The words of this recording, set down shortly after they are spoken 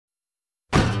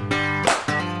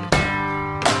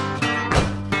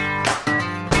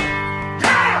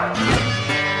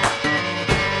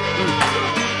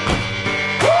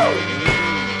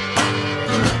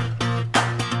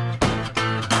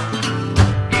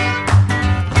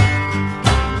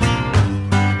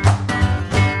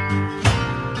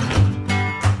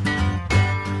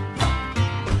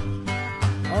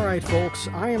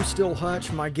still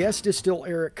Hutch. My guest is still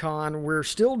Eric Conn. We're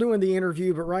still doing the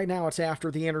interview, but right now it's after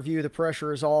the interview. The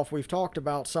pressure is off. We've talked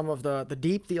about some of the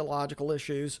deep theological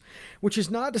issues, which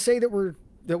is not to say that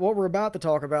what we're about to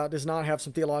talk about does not have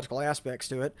some theological aspects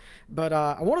to it. But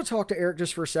I want to talk to Eric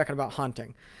just for a second about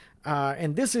hunting.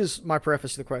 And this is my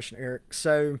preface to the question, Eric.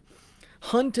 So,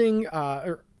 hunting,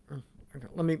 I'll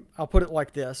put it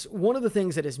like this. One of the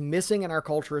things that is missing in our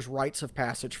culture is rites of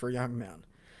passage for young men.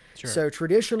 Sure. So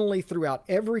traditionally, throughout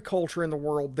every culture in the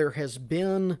world, there has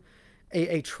been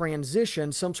a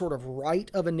transition, some sort of rite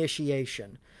of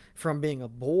initiation from being a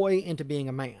boy into being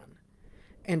a man.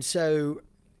 And so,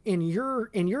 in your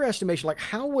estimation, like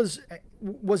how was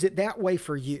it that way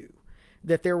for you?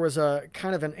 That there was a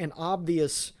kind of an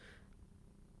obvious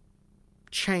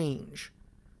change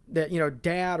that,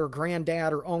 dad or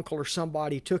granddad or uncle or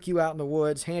somebody took you out in the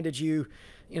woods, handed you,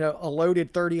 a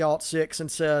loaded 30-06 and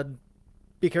said,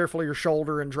 be careful of your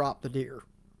shoulder and drop the deer.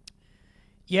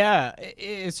 Yeah,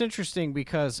 it's interesting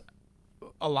because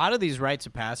a lot of these rites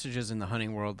of passages in the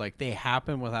hunting world, like they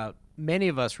happen without many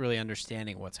of us really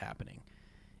understanding what's happening.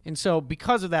 And so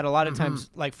because of that, a lot of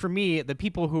times, like for me, the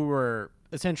people who were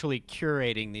essentially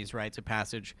curating these rites of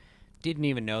passage didn't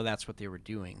even know that's what they were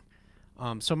doing.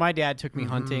 So my dad took me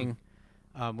hunting,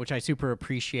 which I super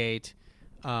appreciate.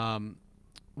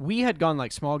 We had gone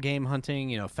like small game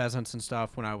hunting, pheasants and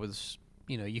stuff when I was,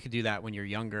 you could do that when you're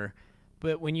younger.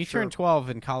 But when you turn 12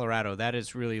 in Colorado, that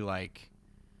is really like,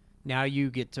 now you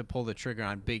get to pull the trigger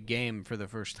on big game for the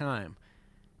first time.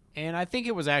 And I think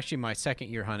it was actually my second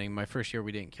year hunting. My first year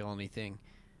we didn't kill anything.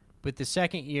 But the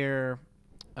second year,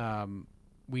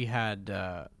 we had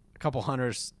a couple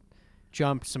hunters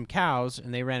jumped some cows,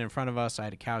 and they ran in front of us. I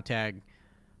had a cow tag.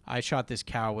 I shot this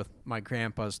cow with my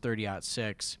grandpa's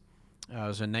 30-06. It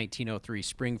was a 1903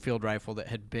 Springfield rifle that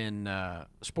had been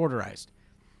sporterized.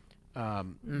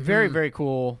 Very, very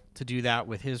cool to do that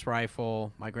with his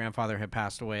rifle. My grandfather had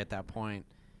passed away at that point,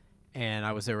 and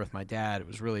I was there with my dad. It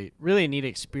was really, really a neat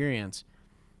experience.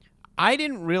 I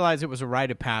didn't realize it was a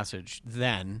rite of passage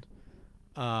then,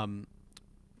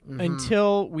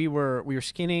 until we were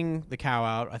skinning the cow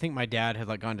out. I think my dad had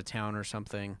like gone to town or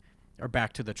something, or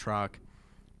back to the truck,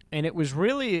 and it was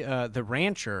really the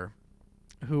rancher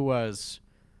who was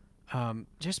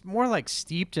just more like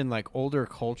steeped in like older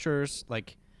cultures.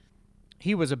 Like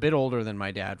he was a bit older than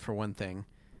my dad for one thing,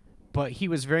 but he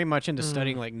was very much into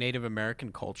studying like Native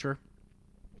American culture.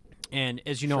 And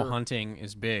as you know, hunting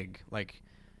is big. Like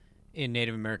in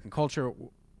Native American culture,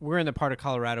 we're in the part of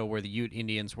Colorado where the Ute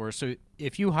Indians were. So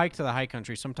if you hike to the high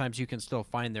country, sometimes you can still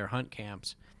find their hunt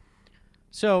camps.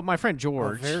 So my friend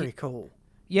George. Oh, very cool.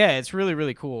 Yeah, it's really,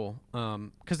 really cool.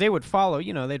 Because they would follow,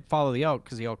 they'd follow the elk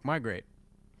because the elk migrate.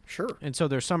 Sure. And so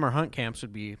their summer hunt camps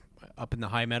would be up in the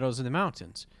high meadows in the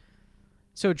mountains.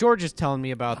 So George is telling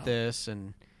me about this,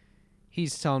 and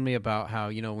he's telling me about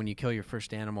how, when you kill your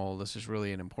first animal, this is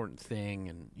really an important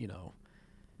thing,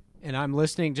 and I'm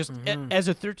listening just as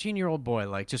a 13-year-old boy,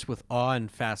 like just with awe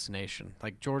and fascination.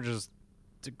 Like George is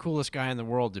the coolest guy in the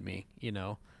world to me,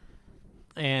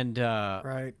 And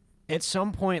right. At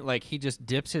some point, like he just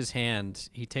dips his hand.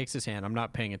 He takes his hand. I'm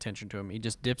not paying attention to him. He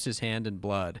just dips his hand in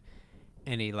blood,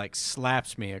 and he like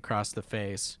slaps me across the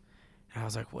face. And I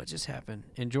was like, what just happened?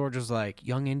 And George was like,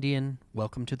 young Indian,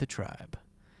 welcome to the tribe.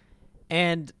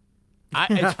 And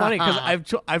it's funny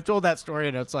because I've told that story,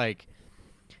 and it's like,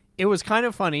 it was kind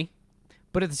of funny,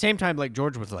 but at the same time, like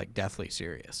George was like deathly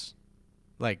serious.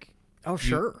 Like, oh,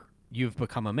 sure. You've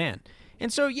become a man.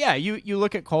 And so, yeah, you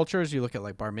look at cultures, you look at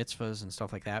like bar mitzvahs and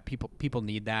stuff like that. People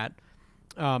need that.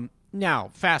 Now,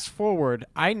 fast forward,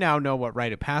 I now know what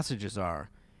rite of passages are,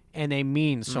 and they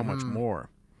mean so much more.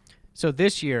 So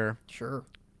this year, this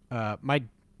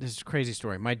is a crazy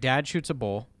story. My dad shoots a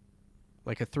bull,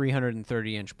 like a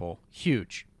 330-inch bull,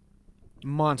 huge,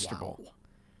 monster bull.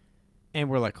 And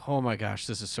we're like, oh my gosh,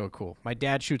 this is so cool. My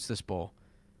dad shoots this bull.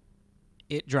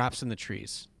 It drops in the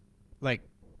trees. Like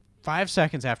 5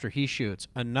 seconds after he shoots,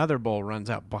 another bull runs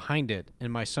out behind it,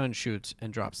 and my son shoots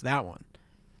and drops that one.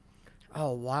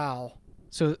 Oh, wow.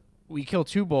 So we kill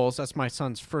 2 bulls. That's my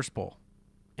son's first bull.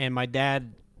 And my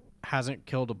dad hasn't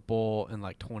killed a bull in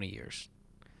like 20 years.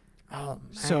 Oh, man.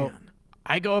 So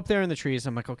I go up there in the trees.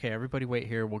 I'm like, okay, everybody wait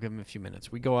here. We'll give him a few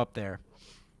minutes. We go up there.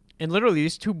 And literally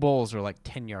these 2 bulls are like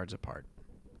 10 yards apart.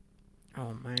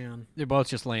 Oh, man. They're both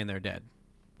just laying there dead.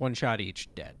 1 shot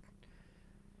each, dead.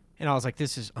 And I was like,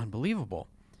 this is unbelievable.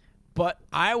 But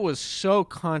I was so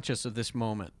conscious of this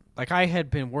moment. Like I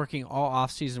had been working all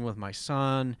off season with my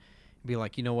son. Be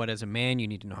like, you know what, as a man, you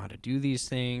need to know how to do these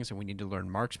things, and we need to learn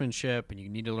marksmanship, and you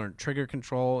need to learn trigger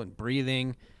control and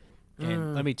breathing.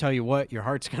 And let me tell you what, your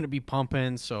heart's going to be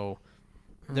pumping. So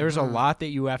there's a lot that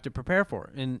you have to prepare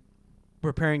for, and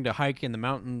preparing to hike in the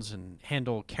mountains and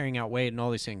handle carrying out weight and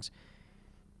all these things.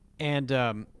 And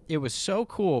it was so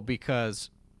cool because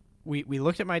we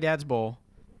looked at my dad's bowl,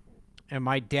 and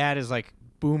my dad is like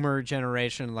boomer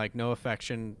generation, like no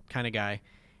affection kind of guy.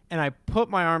 And I put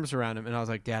my arms around him and I was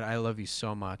like, Dad, I love you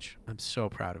so much. I'm so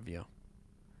proud of you.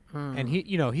 And he,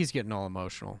 he's getting all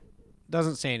emotional.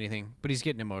 Doesn't say anything, but he's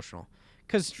getting emotional.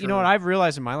 Because you know what I've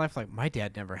realized in my life, like my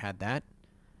dad never had that.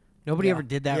 Nobody ever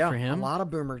did that for him. A lot of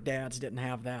boomer dads didn't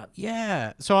have that.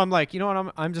 Yeah. So I'm like, you know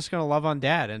what? I'm just going to love on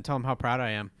Dad and tell him how proud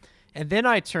I am. And then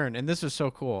I turned, and this was so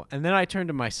cool. And then I turned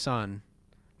to my son,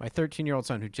 my 13-year-old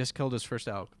son who just killed his first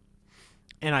elk.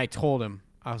 And I told him,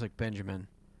 I was like, Benjamin,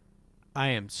 I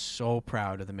am so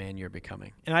proud of the man you're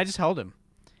becoming. And I just held him.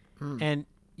 And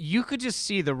you could just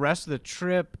see the rest of the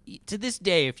trip. To this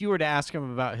day, if you were to ask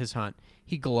him about his hunt,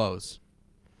 he glows.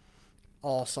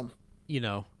 Awesome.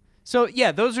 So,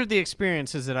 yeah, those are the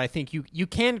experiences that I think you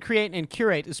can create and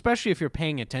curate, especially if you're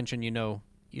paying attention, you know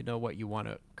what you want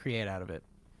to create out of it.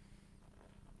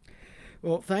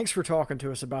 Well, thanks for talking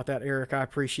to us about that, Eric. I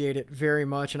appreciate it very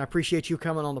much, and I appreciate you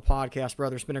coming on the podcast,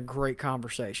 brother. It's been a great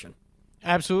conversation.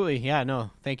 Absolutely. Yeah, no,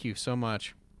 thank you so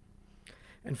much.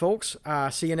 And folks,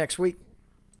 see you next week.